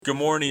Good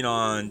morning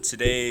on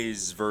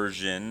today's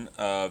version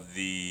of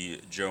the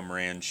Joe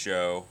Moran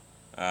Show.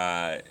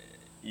 Uh,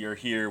 you're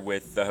here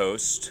with the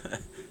host,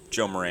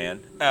 Joe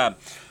Moran.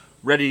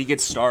 Ready to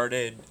get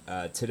started.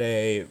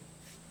 Today,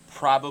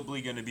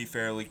 probably going to be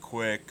fairly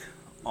quick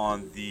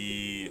on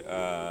the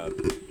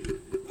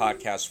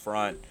podcast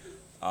front,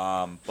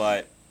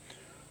 but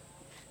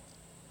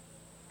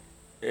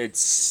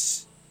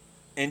it's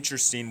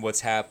interesting what's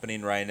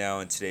happening right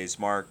now in today's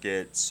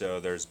market. So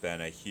there's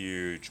been a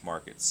huge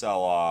market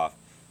sell-off.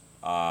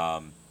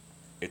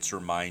 It's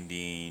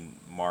reminding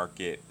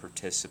market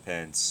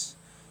participants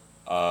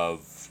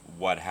of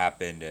what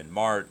happened in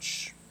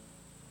March.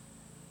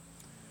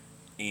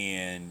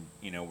 And,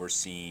 we're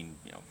seeing,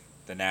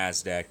 the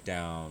NASDAQ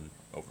down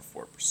over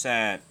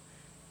 4%,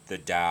 the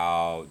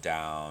Dow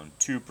down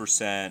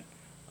 2%.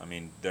 I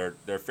mean,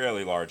 they're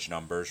fairly large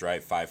numbers,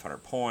 right? 500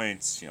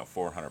 points,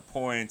 400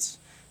 points.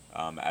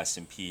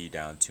 S&P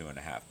down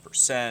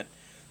 2.5%.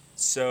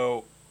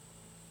 So,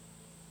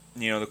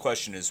 the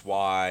question is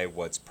why?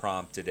 What's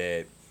prompted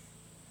it?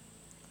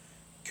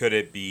 Could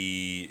it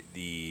be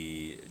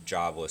the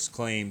jobless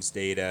claims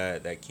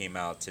data that came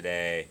out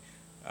today?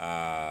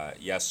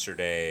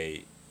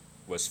 Yesterday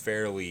was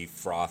fairly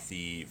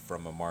frothy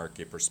from a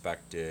market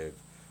perspective.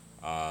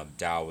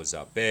 Dow was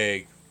up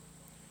big,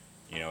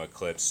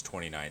 eclipsed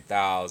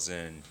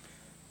 29,000.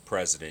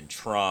 President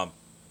Trump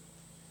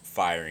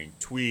firing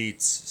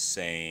tweets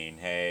saying,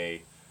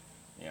 hey,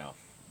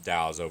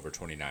 Dow's over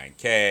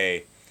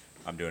 29K.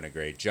 I'm doing a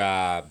great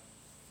job.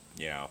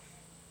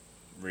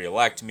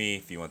 Reelect me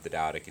if you want the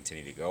Dow to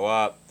continue to go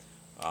up.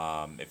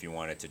 If you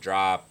want it to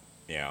drop,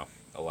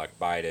 elect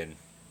Biden.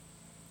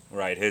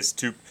 Right, his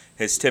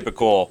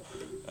typical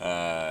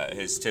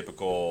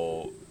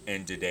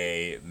end of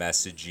day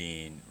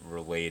messaging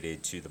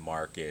related to the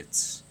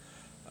markets,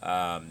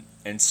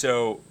 and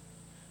so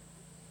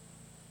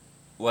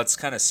let's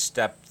kind of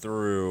step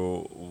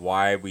through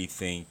why we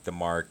think the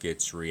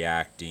market's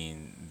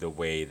reacting the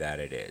way that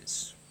it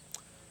is.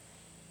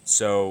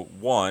 So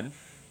one,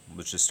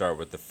 let's just start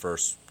with the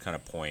first kind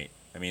of point.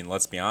 I mean,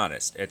 let's be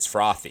honest, it's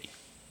frothy,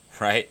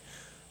 right?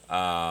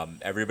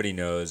 Everybody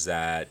knows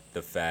that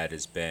the Fed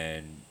has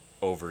been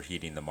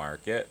overheating the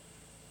market,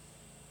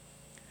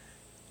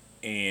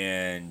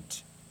 and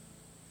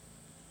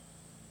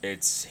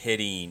it's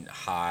hitting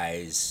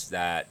highs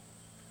that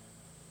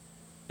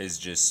is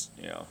just,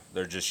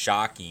 they're just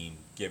shocking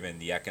given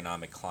the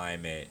economic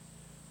climate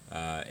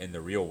in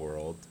the real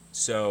world.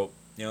 So,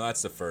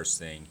 that's the first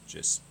thing.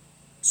 Just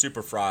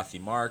super frothy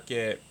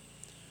market.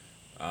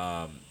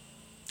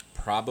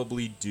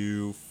 Probably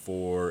due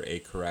for a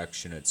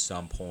correction at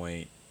some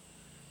point.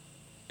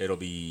 It'll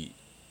be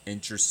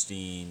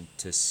interesting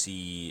to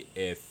see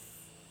if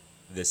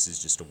this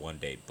is just a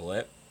one-day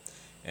blip.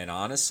 And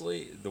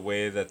honestly, the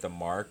way that the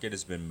market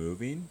has been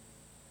moving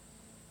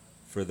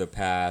for the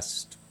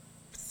past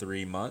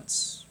 3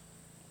 months,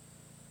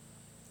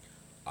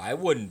 I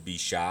wouldn't be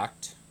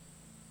shocked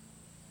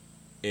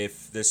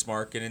if this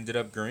market ended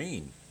up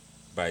green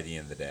by the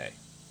end of the day.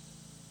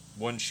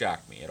 Wouldn't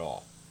shock me at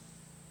all.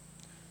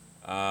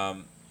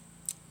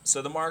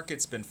 So the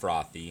market's been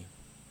frothy,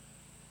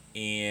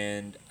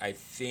 and I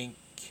think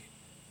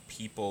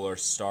people are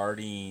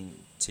starting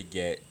to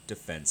get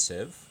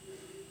defensive,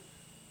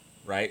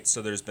 right?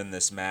 So there's been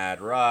this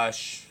mad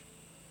rush.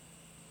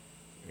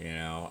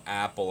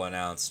 Apple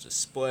announced a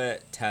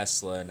split,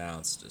 Tesla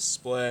announced a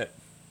split.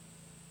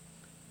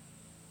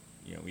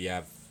 We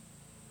have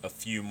a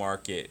few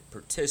market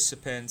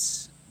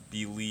participants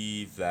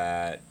believe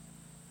that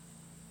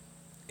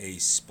a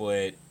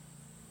split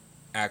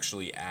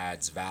actually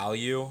adds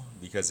value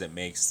because it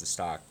makes the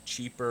stock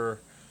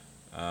cheaper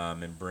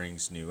and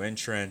brings new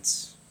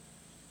entrants.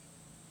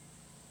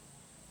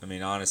 I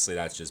mean, honestly,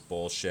 that's just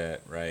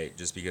bullshit, right?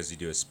 Just because you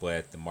do a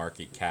split, the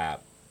market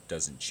cap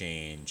doesn't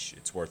change.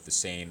 It's worth the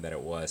same that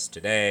it was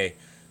today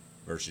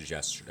versus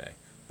yesterday.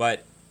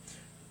 But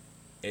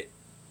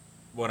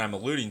what I'm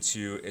alluding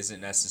to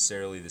isn't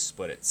necessarily the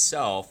split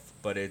itself,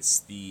 but it's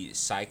the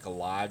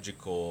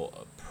psychological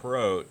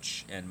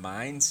approach and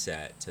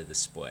mindset to the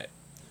split.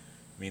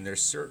 I mean,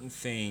 there's certain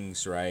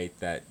things, right,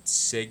 that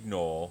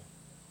signal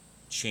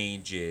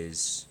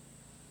changes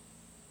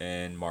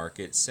in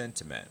market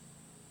sentiment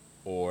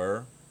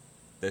or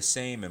the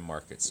same in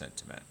market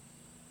sentiment.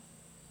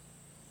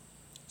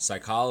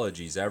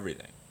 Psychology is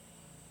everything,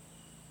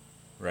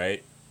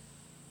 right?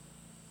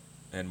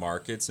 In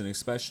markets, and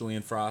especially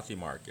in frothy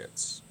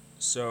markets.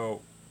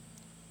 So,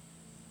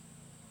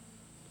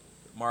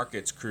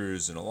 market's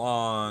cruising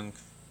along.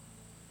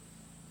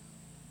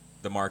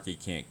 The market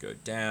can't go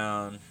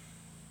down.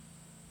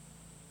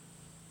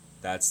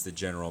 That's the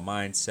general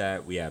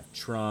mindset. We have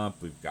Trump,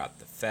 we've got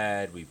the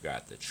Fed, we've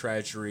got the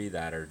Treasury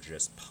that are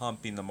just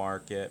pumping the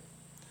market.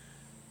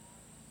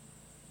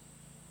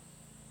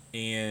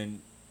 And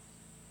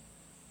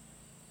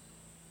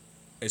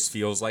it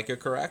feels like a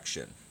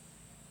correction.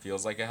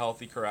 Feels like a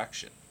healthy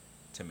correction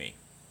to me.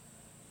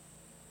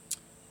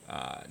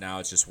 Now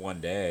it's just one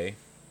day,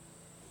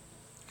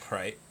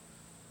 right?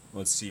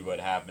 Let's see what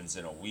happens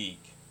in a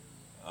week.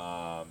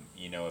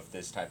 If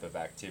this type of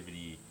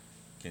activity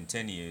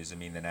continues, I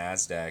mean, the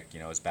Nasdaq,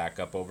 is back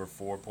up over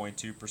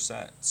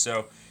 4.2%.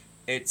 So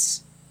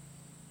it's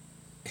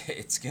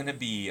it's going to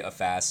be a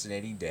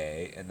fascinating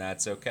day, and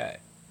that's okay.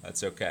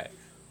 That's okay.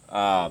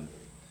 Um,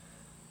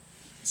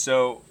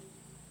 so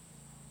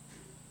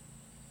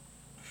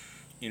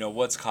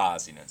what's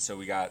causing it? So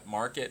we got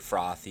market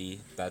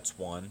frothy. That's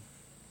one.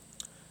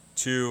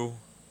 Two,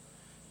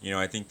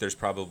 I think there's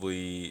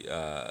probably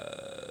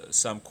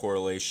some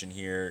correlation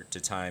here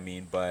to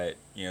timing, but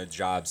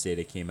jobs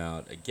data came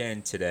out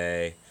again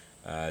today.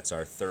 It's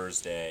our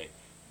Thursday,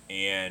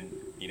 and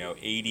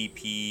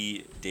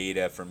ADP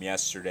data from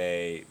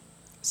yesterday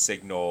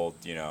signaled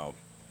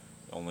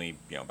only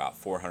about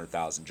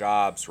 400,000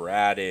 jobs were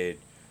added,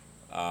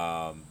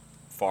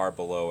 far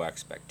below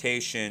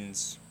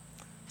expectations.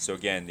 So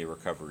again, the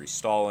recovery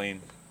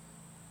stalling.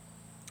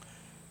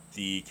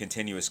 The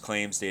continuous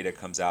claims data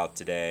comes out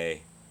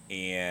today,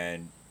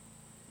 and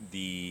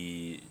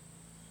the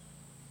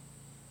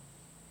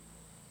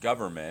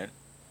government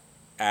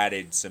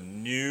added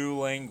some new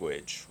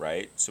language,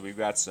 right? So we've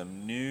got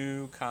some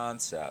new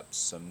concepts,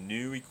 some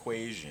new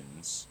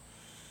equations,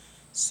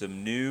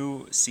 some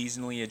new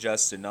seasonally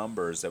adjusted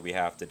numbers that we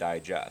have to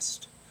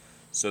digest.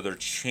 So they're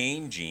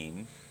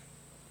changing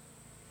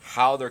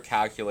how they're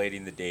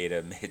calculating the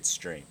data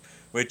midstream,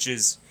 which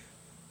is,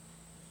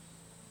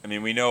 I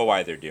mean, we know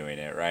why they're doing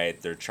it, right?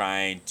 They're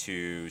trying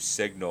to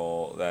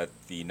signal that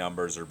the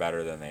numbers are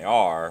better than they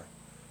are,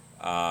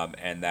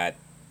 and that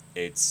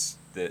it's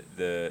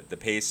the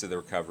pace of the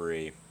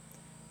recovery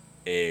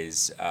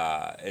is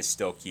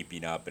still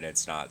keeping up and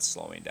it's not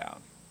slowing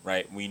down,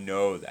 right? We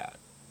know that.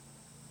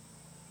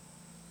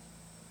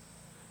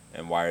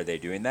 And why are they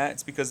doing that?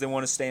 It's because they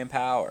want to stay in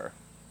power,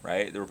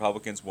 right? The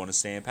Republicans want to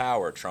stay in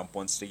power. Trump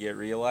wants to get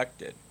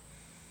reelected.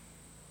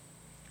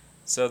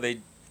 So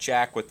they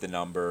jack with the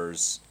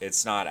numbers.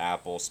 It's not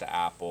apples to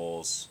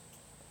apples.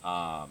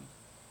 But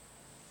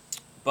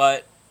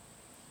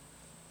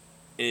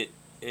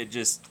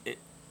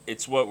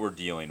it's what we're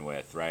dealing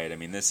with, right? I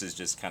mean, this is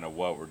just kind of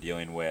what we're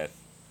dealing with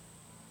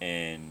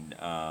in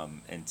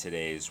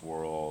today's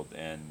world,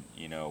 and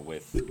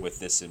with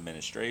this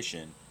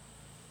administration,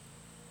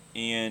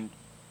 and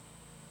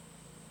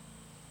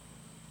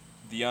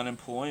the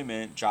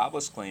unemployment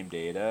jobless claim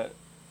data.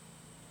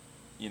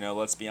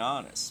 Let's be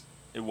honest,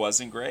 it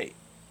wasn't great,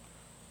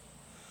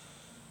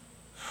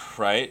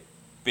 right?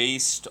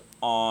 Based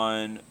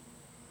on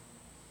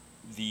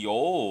the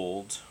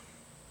old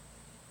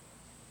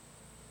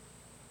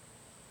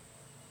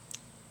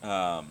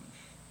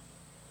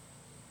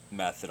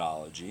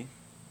methodology,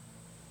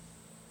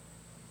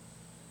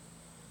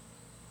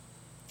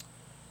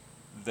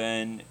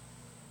 then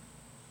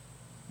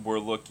we're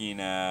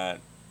looking at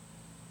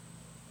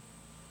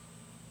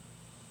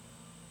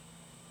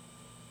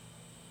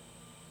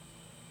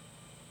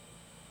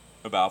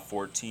about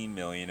 14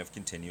 million of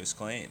continuous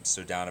claims,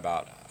 so down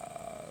about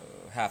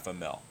half a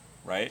mil,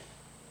 right?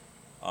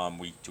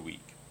 Week to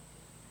week.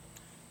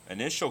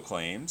 Initial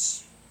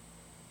claims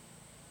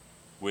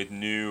with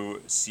new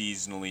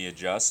seasonally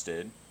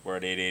adjusted, we're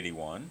at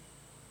 881.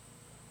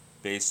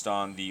 Based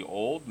on the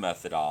old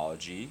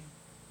methodology,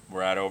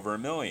 we're at over a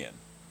million.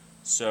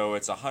 So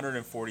it's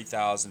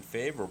 140,000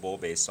 favorable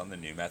based on the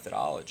new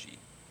methodology.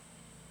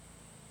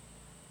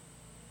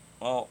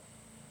 Well,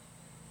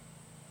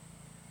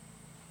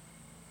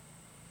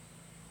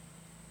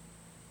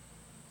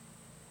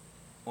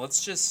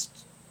 let's just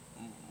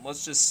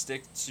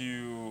stick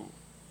to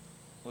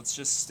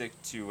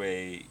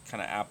a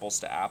kind of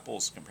apples to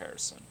apples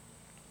comparison,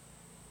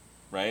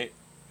 right?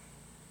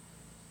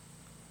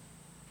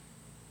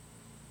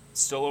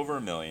 Still over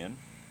a million.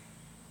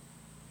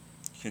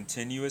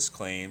 Continuous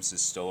claims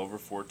is still over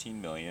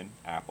 14 million,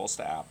 apples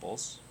to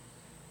apples.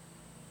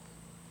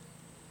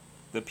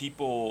 The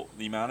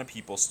amount of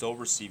people still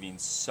receiving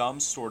some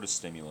sort of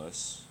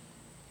stimulus,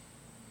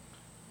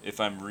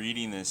 if I'm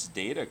reading this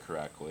data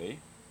correctly,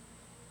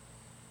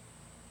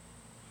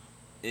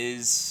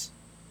 is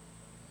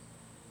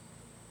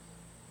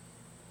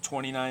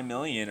 29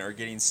 million are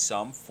getting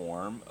some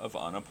form of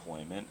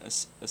unemployment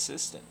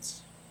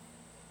assistance,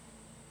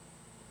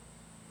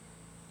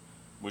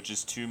 which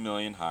is 2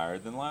 million higher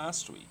than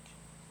last week.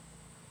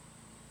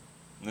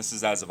 And this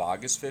is as of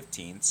August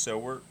 15th, so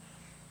we're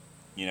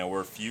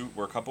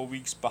a couple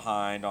weeks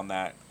behind on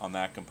that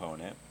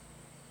component.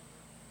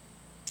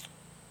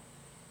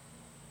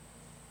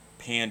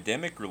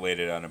 Pandemic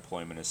related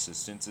unemployment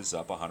assistance is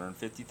up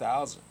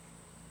 150,000.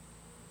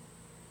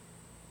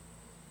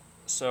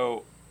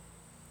 So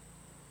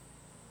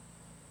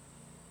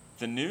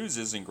the news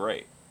isn't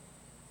great.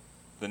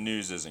 The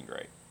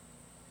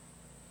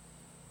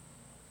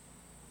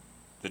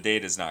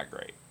data's not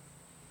great.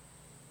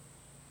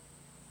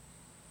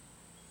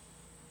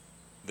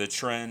 The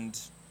trend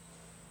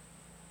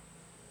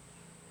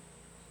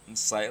is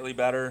slightly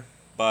better,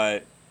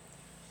 but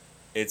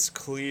it's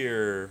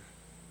clear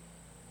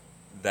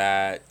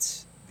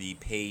that the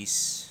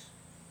pace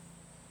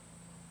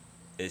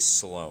is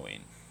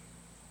slowing.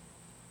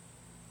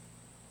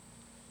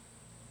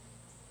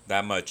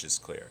 That much is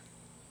clear.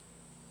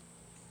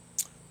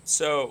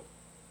 So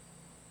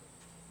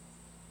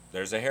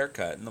there's a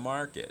haircut in the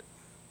market,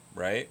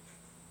 right?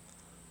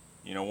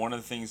 One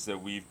of the things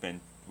that we've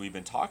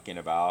been talking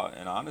about,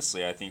 and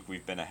honestly, I think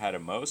we've been ahead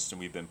of most, and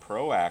we've been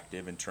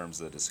proactive in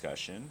terms of the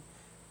discussion,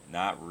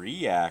 not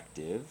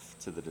reactive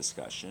to the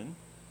discussion,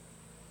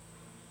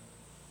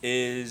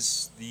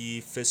 is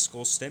the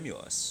fiscal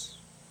stimulus.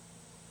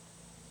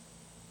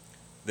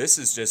 This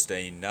is just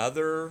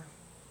another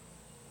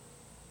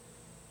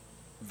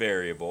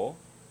variable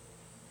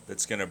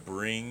that's going to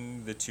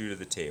bring the two to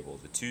the table,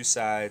 the two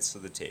sides to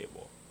the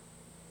table.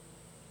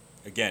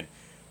 Again,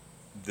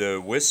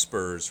 the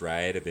whispers,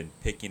 right, have been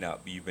picking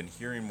up. You've been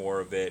hearing more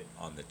of it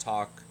on the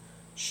talk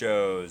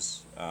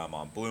shows,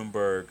 on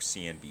Bloomberg,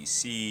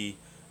 CNBC,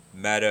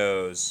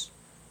 Meadows,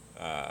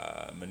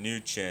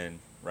 Mnuchin,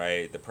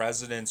 right? The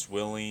president's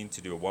willing to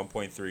do a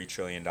 $1.3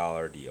 trillion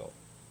deal.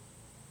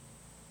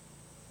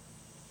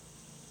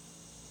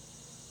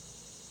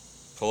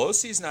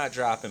 Pelosi's not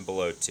dropping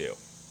below 2,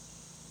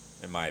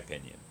 in my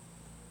opinion.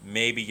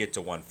 Maybe get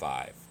to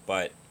 1.5,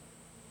 but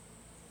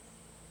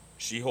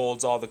she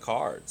holds all the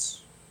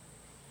cards.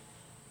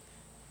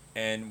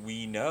 And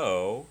we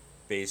know,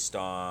 based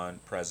on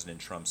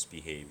President Trump's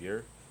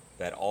behavior,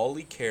 that all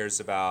he cares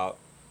about,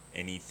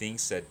 and he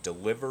thinks that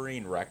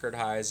delivering record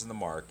highs in the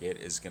market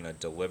is going to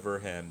deliver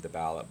him the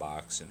ballot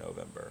box in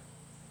November.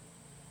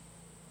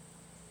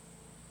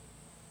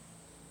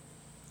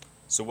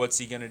 So what's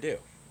he going to do?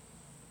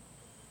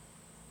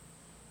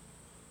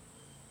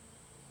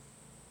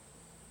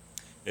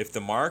 If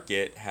the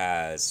market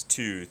has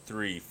 2,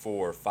 3,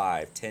 4,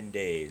 5, 10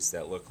 days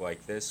that look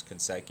like this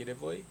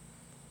consecutively,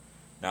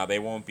 now they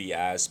won't be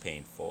as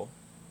painful,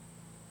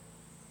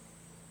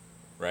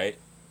 right?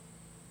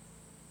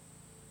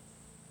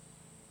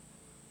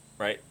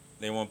 Right?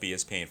 They won't be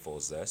as painful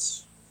as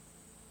this.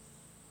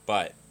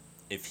 But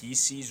if he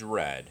sees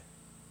red,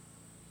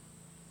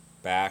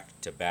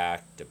 back to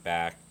back to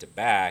back to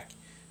back,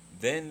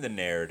 then the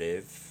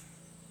narrative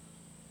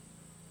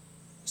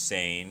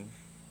saying,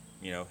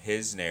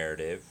 his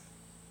narrative,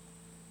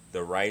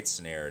 the right's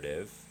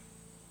narrative,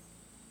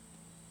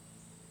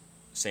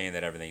 saying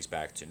that everything's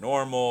back to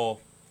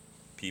normal,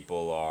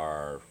 people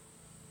are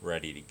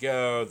ready to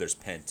go, there's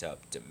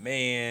pent-up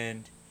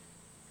demand,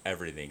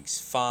 everything's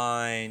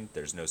fine,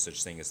 there's no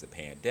such thing as the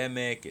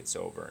pandemic, it's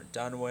over and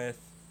done with.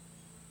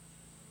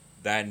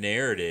 That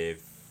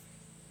narrative,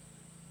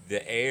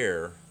 the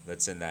air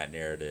that's in that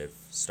narrative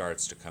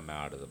starts to come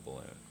out of the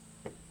balloon.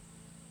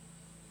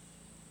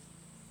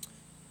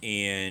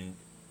 And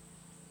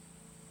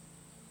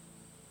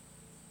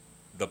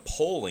the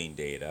polling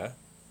data,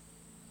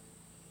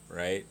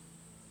 right?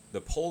 The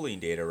polling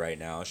data right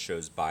now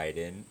shows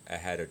Biden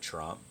ahead of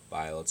Trump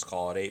by, let's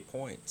call it 8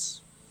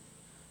 points.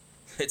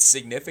 It's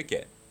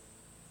significant,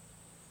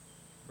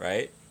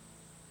 right?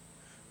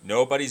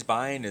 Nobody's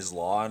buying his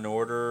law and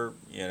order,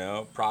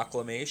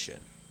 proclamation.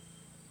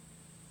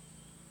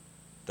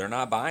 They're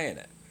not buying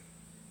it.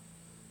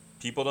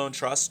 People don't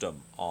trust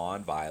him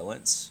on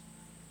violence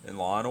and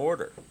law and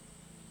order.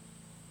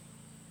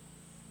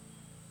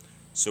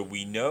 So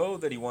we know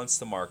that he wants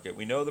the market.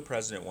 We know the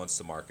president wants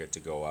the market to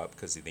go up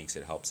because he thinks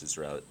it helps his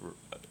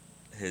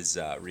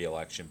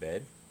re-election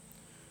bid.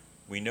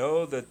 We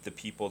know that the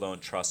people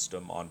don't trust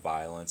him on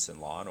violence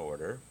and law and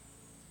order.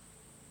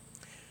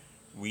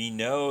 We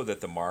know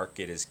that the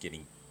market is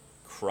getting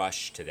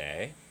crushed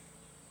today,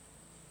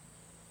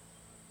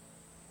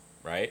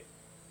 right?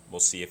 We'll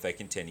see if that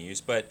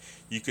continues. But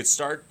you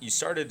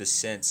started to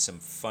sense some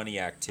funny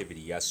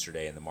activity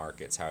yesterday in the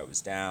markets, how it was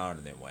down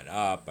and then went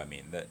up. I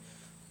mean,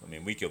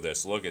 we could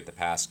just look at the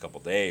past couple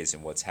days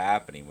and what's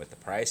happening with the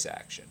price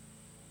action.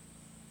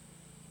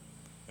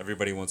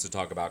 Everybody wants to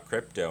talk about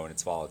crypto and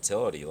its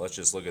volatility. Let's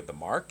just look at the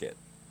market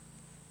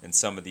and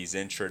some of these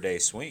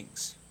intraday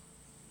swings.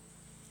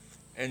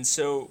 And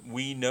so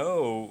we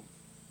know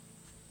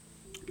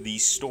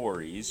these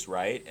stories,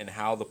 right? And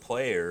how the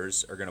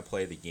players are going to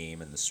play the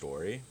game in the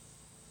story.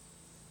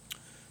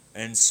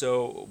 And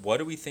so what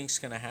do we think is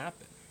going to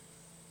happen?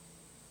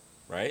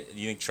 Right? Do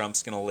you think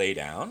Trump's going to lay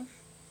down?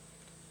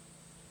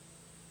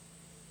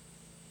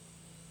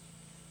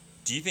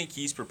 Do you think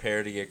he's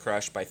prepared to get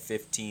crushed by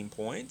 15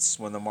 points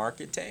when the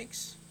market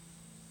tanks?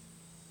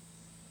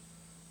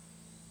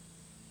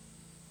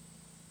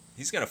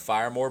 He's going to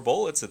fire more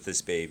bullets at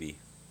this baby.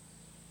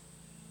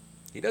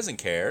 He doesn't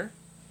care.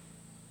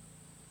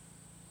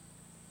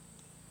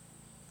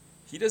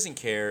 He doesn't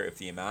care if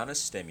the amount of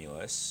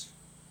stimulus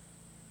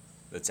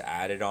that's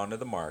added onto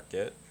the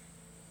market,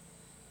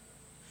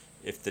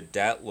 if the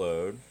debt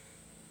load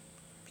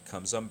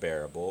becomes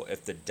unbearable,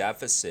 if the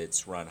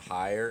deficits run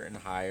higher and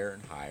higher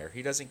and higher,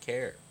 he doesn't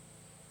care.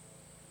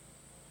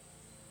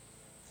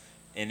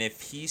 And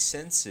if he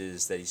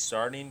senses that he's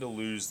starting to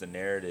lose the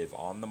narrative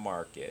on the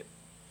market,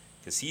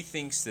 because he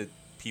thinks that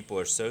people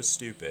are so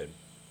stupid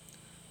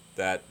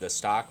that the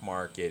stock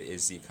market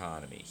is the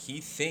economy.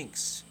 He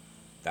thinks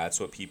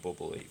that's what people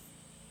believe.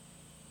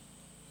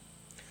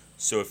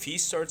 So if he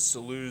starts to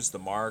lose the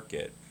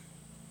market,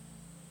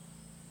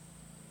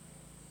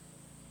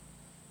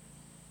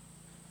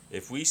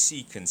 if we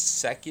see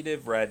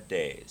consecutive red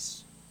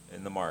days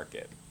in the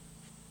market,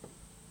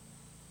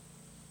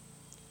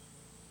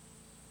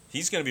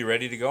 he's going to be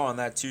ready to go on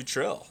that 2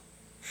 trill.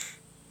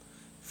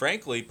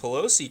 Frankly,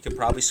 Pelosi could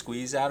probably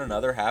squeeze out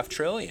another $500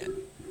 billion,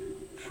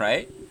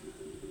 right?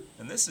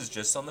 And this is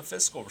just on the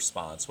fiscal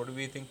response. What do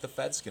we think the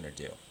Fed's going to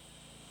do?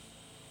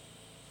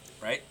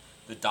 Right?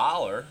 The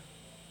dollar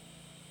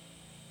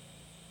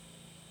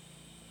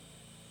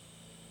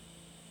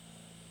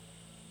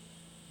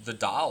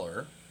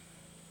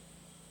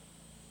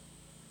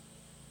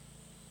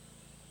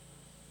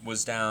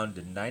was down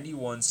to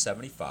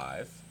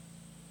 91.75,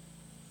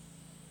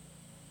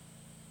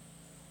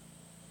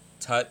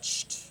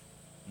 touched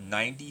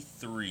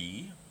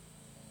 93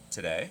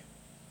 today.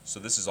 So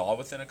this is all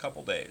within a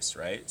couple days,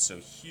 right? So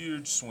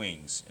huge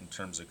swings in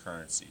terms of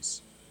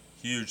currencies.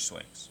 Huge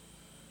swings.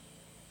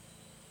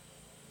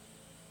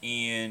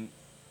 And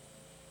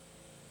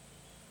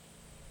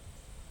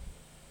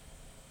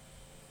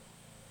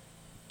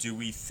do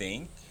we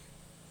think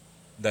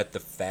that the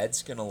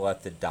Fed's going to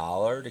let the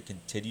dollar to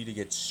continue to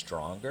get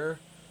stronger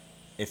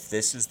if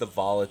this is the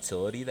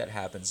volatility that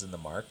happens in the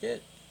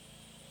market?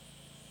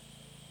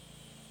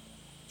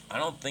 I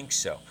don't think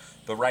so.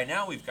 But right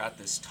now we've got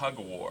this tug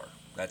of war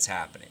that's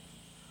happening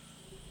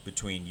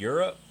between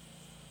Europe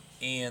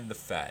and the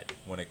Fed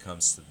when it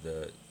comes to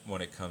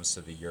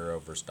the euro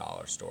versus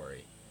dollar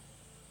story.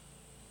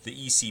 The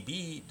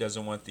ECB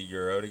doesn't want the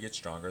euro to get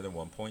stronger than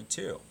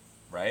 1.2,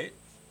 right?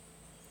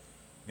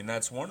 I mean,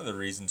 that's one of the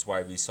reasons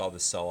why we saw the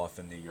sell-off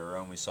in the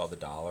euro and we saw the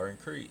dollar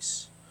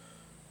increase.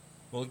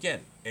 Well,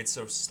 again, let's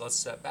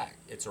step back.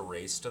 It's a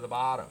race to the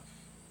bottom.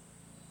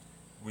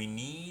 We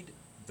need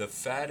the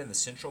Fed and the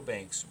central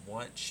banks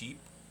want cheap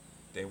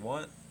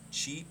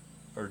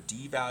or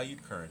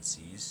devalued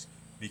currencies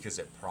because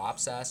it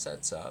props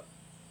assets up.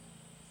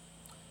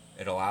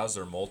 It allows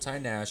their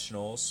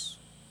multinationals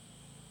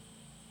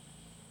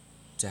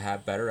to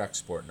have better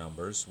export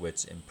numbers,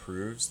 which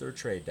improves their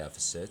trade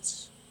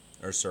deficits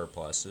or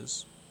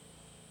surpluses.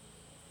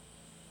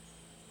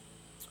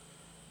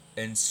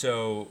 And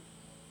so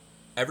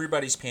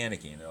everybody's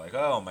panicking. They're like,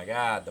 oh my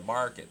God, the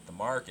market.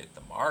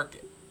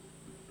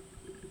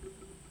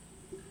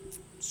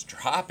 It's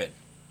dropping.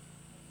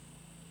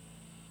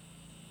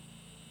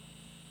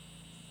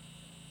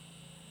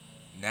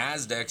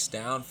 NASDAQ's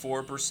down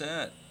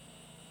 4%.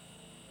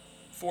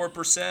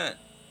 4%.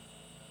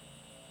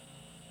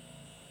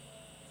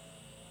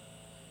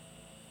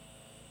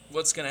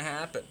 What's going to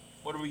happen?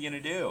 What are we going to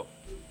do?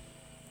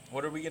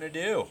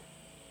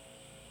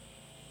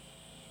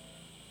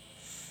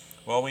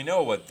 Well, we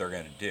know what they're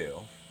going to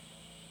do,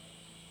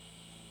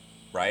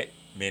 right?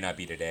 May not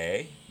be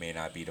today, may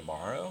not be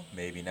tomorrow,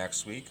 maybe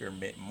next week, or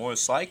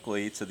most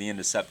likely to the end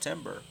of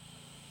September.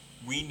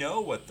 We know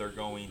what they're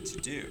going to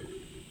do.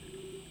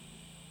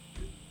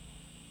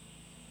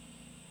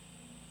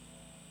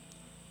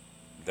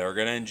 They're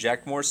going to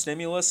inject more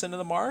stimulus into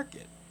the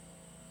market,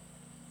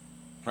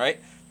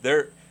 right?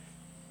 They're,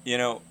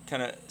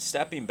 kind of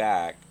stepping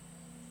back.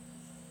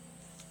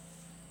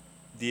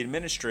 The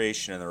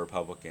administration and the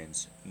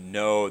Republicans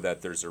know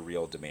that there's a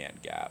real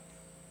demand gap.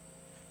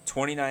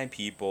 29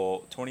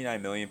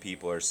 million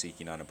people are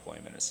seeking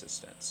unemployment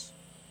assistance.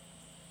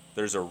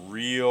 There's a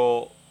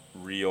real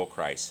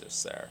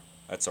crisis there.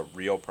 That's a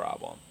real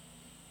problem.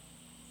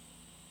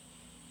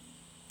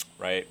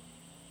 Right?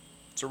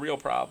 It's a real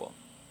problem.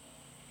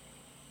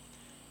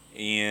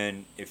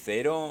 And if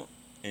they don't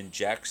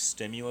inject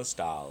stimulus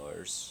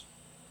dollars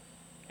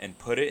and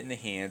put it in the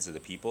hands of the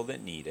people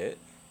that need it,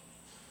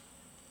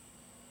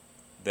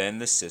 then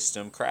the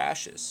system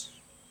crashes.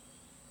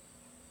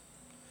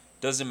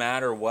 Doesn't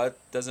matter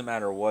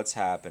what's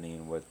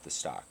happening with the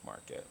stock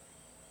market,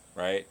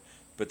 right?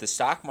 But the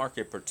stock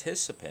market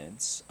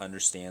participants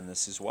understand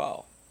this as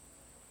well.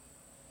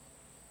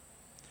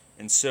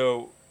 And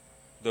so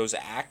those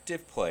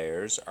active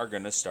players are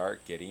going to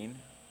start getting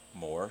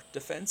more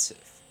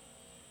defensive.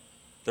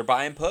 They're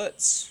buying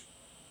puts,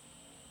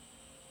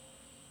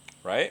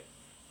 right?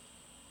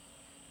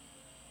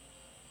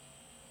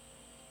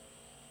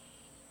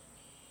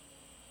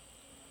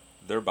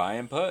 They're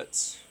buying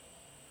puts.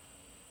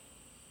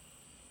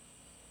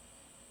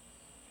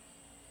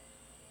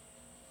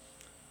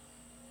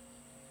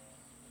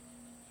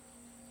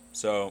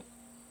 So,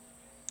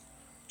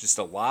 just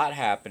a lot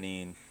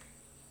happening.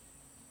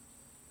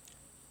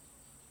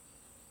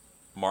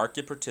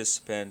 Market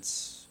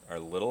participants are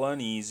a little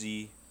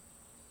uneasy.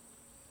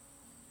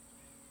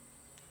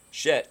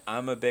 Shit,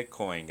 I'm a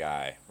Bitcoin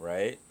guy,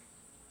 right?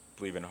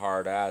 Believe in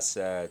hard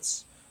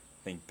assets.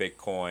 I think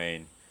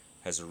Bitcoin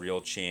has a real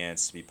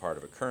chance to be part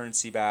of a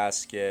currency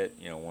basket,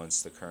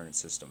 once the current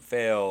system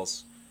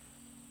fails.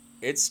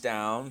 It's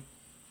down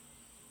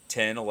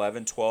 10,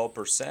 11,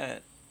 12%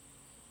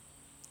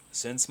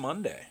 since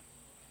Monday.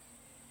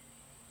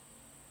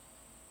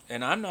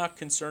 And I'm not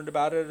concerned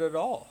about it at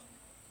all.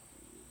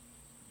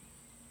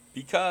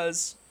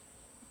 Because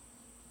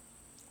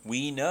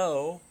we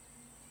know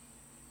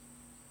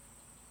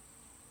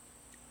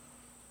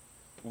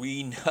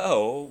We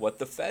know what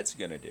the Fed's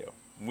going to do.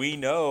 We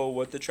know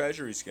what the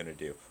Treasury's going to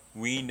do.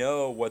 We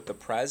know what the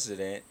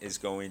president is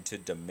going to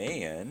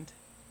demand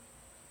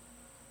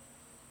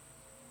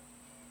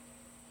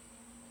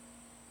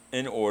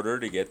in order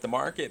to get the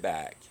market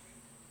back.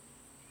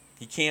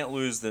 He can't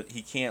lose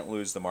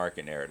the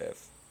market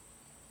narrative.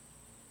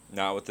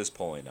 Not with this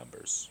polling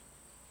numbers.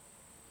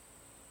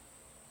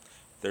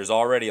 There's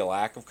already a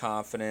lack of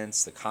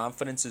confidence. The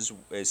confidence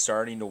is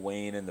starting to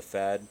wane in the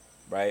Fed,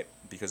 right?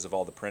 Because of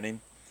all the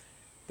printing.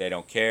 They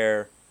don't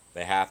care.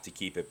 They have to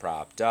keep it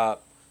propped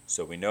up.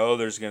 So we know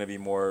there's going to be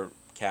more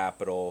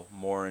capital,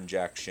 more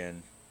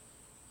injection,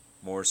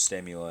 more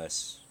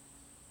stimulus.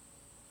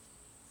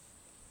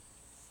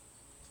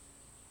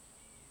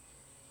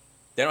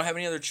 They don't have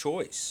any other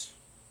choice.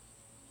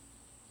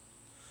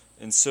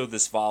 And so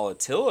this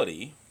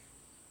volatility,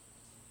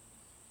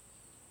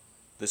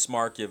 this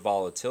market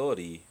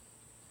volatility,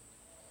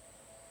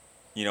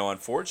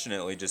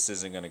 unfortunately just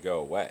isn't going to go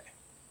away.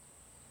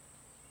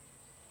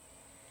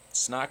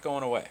 It's not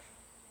going away.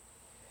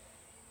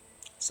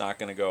 It's not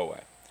going to go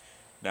away.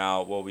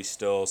 Now, will we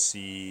still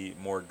see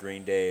more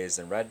green days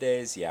than red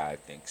days? Yeah, I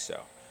think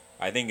so.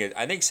 I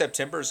think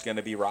September is going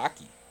to be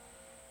rocky.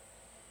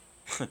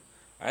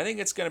 I think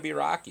it's going to be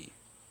rocky.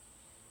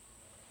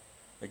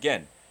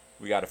 Again,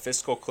 we got a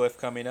fiscal cliff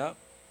coming up.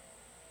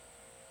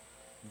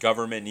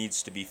 Government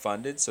needs to be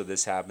funded, so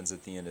this happens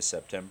at the end of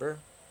September.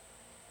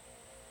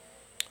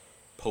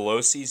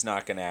 Pelosi's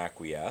not going to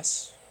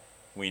acquiesce.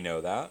 We know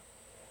that.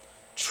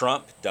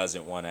 Trump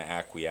doesn't want to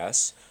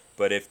acquiesce,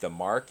 but if the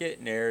market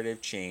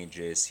narrative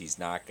changes, he's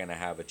not going to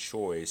have a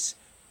choice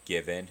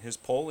given his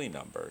polling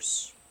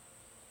numbers.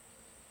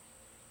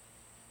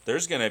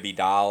 There's going to be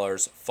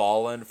dollars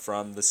falling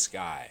from the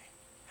sky.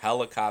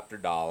 Helicopter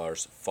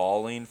dollars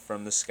falling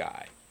from the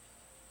sky.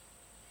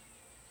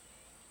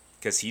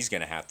 Because he's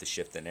going to have to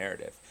shift the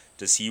narrative.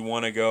 Does he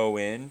want to go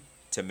in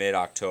to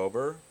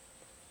mid-October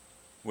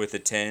with a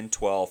 10,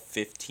 12,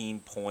 15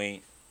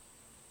 point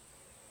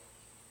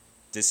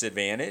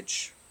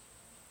disadvantage?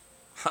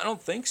 I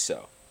don't think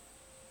so.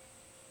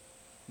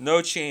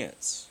 No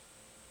chance.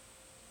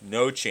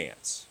 No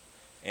chance.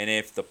 And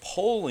if the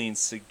polling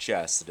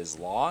suggests that his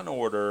law and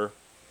order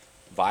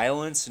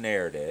violence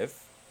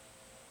narrative,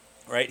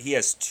 right, he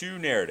has two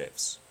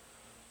narratives,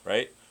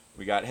 right?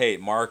 We got, hey,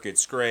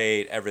 market's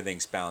great,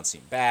 everything's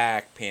bouncing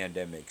back,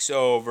 pandemic's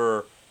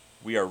over,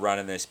 we are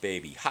running this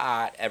baby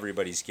hot,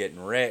 everybody's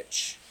getting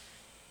rich,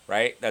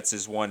 right? That's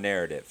his one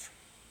narrative.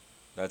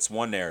 That's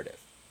one narrative.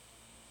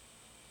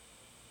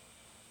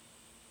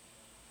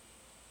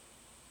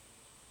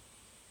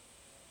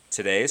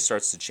 Today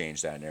starts to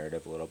change that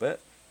narrative a little bit.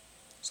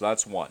 So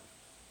that's one.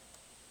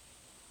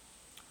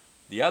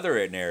 The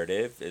other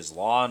narrative is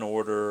law and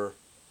order,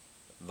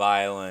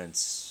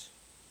 violence,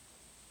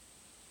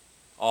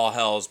 all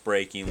hell's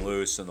breaking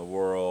loose in the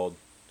world.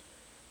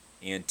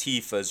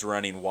 Antifa's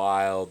running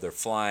wild. They're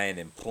flying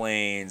in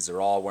planes.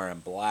 They're all wearing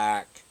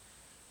black.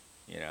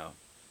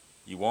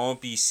 You won't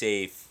be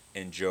safe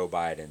in Joe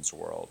Biden's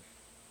world.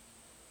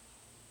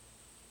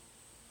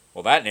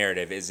 Well, that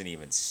narrative isn't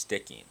even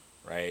sticking,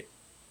 right?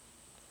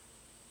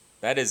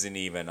 That isn't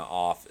even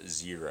off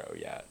zero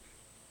yet.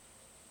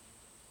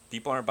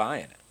 People aren't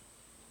buying it.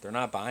 They're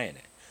not buying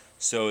it.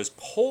 So his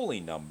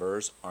polling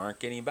numbers aren't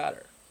getting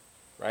better,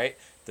 right?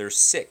 They're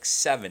 6,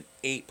 7,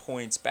 8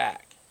 points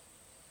back.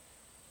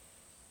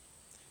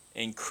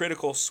 In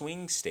critical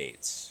swing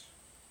states,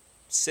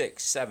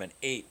 6, 7,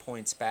 8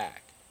 points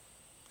back.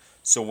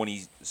 So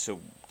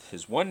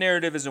his one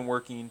narrative isn't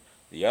working,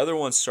 the other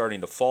one's starting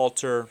to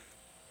falter.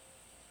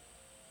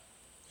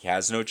 He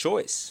has no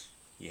choice.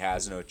 He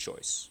has no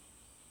choice.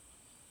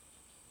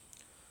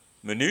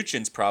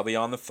 Mnuchin's probably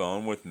on the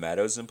phone with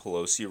Meadows and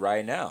Pelosi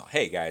right now.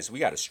 Hey guys, we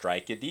got to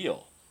strike a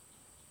deal.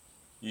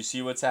 You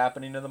see what's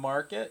happening to the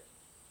market?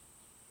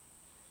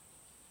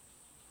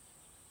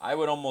 I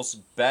would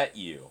almost bet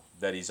you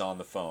that he's on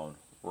the phone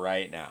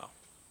right now.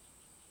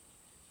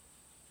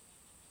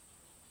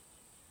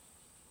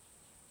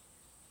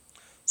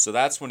 So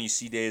that's when you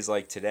see days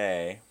like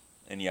today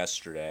and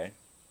yesterday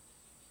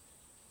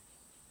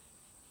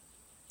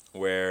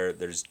where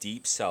there's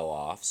deep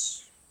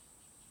sell-offs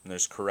and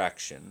there's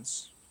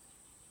corrections,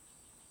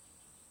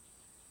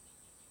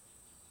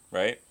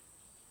 right?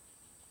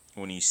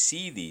 When you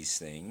see these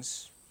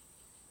things,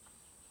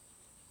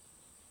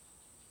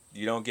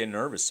 you don't get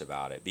nervous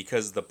about it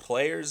because the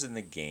players in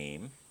the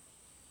game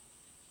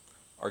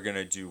are going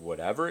to do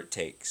whatever it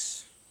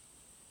takes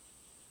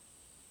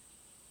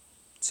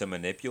to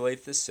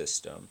manipulate the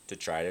system to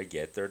try to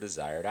get their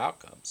desired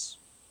outcomes.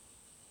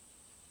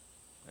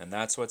 And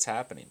that's what's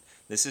happening.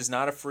 This is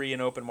not a free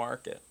and open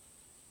market.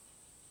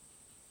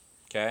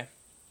 Okay?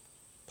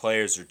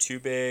 Players are too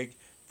big,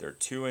 they're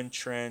too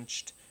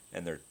entrenched,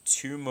 and they're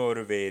too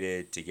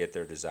motivated to get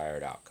their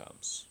desired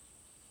outcomes.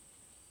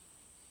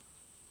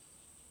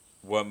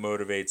 What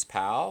motivates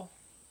Powell?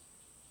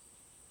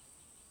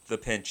 The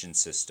pension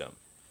system.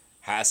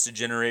 Has to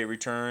generate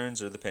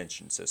returns or the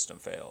pension system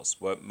fails.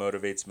 What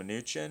motivates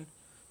Mnuchin?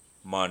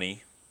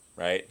 Money,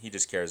 right? He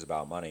just cares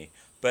about money.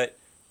 But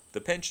the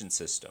pension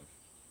system,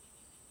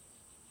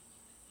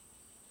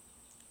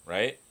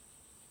 right?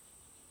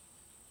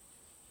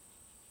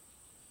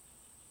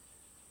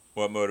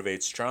 What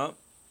motivates Trump?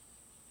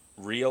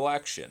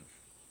 Re-election.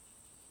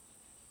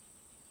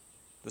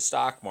 The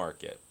stock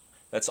market.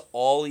 That's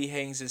all he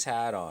hangs his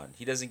hat on.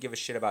 He doesn't give a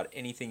shit about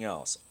anything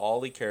else.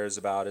 All he cares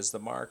about is the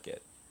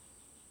market.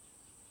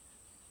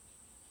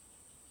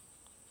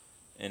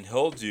 And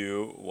he'll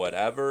do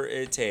whatever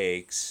it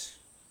takes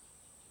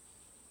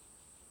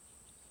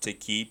to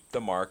keep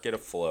the market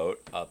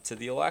afloat up to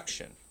the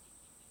election.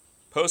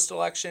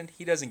 Post-election,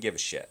 he doesn't give a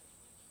shit,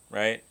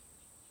 right?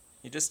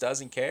 He just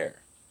doesn't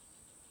care.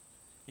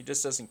 He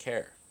just doesn't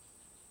care.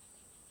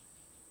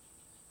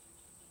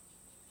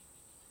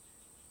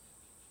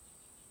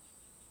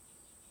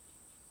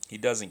 He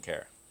doesn't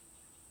care.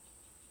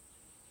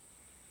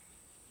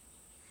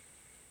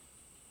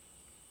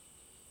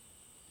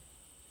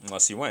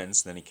 Unless he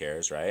wins, then he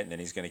cares, right? And then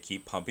he's going to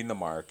keep pumping the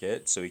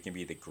market so he can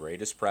be the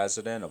greatest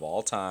president of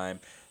all time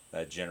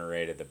that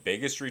generated the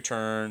biggest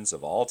returns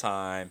of all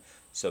time.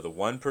 So the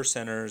one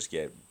percenters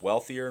get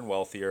wealthier and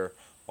wealthier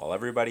while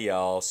everybody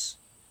else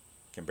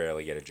can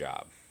barely get a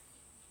job.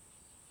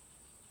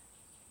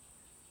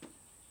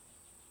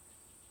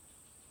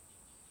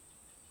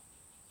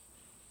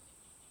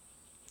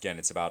 Again,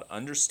 it's about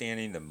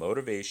understanding the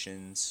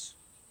motivations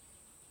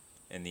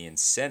and the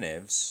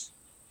incentives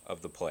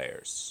of the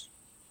players.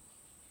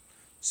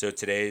 So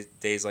today,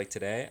 days like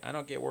today, I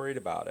don't get worried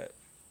about it.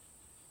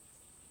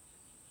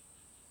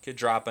 Could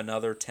drop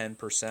another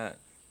 10%.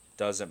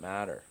 Doesn't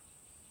matter.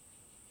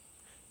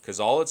 Because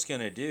all it's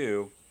going to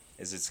do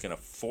is it's going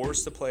to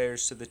force the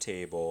players to the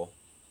table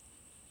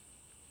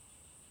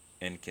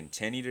and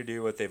continue to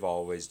do what they've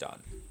always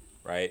done,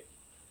 right?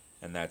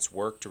 And that's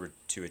work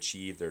to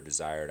achieve their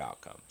desired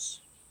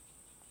outcomes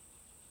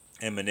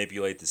and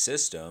manipulate the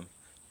system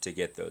to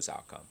get those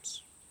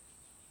outcomes.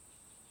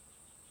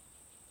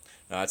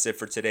 Now, that's it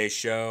for today's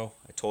show.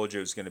 I told you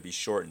it was going to be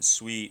short and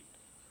sweet.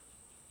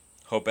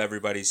 Hope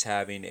everybody's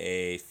having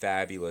a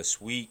fabulous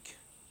week.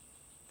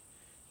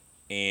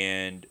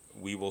 And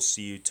we will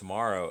see you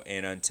tomorrow.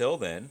 And until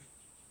then,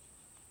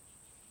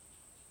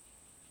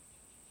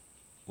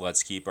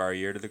 let's keep our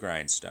ear to the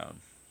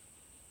grindstone.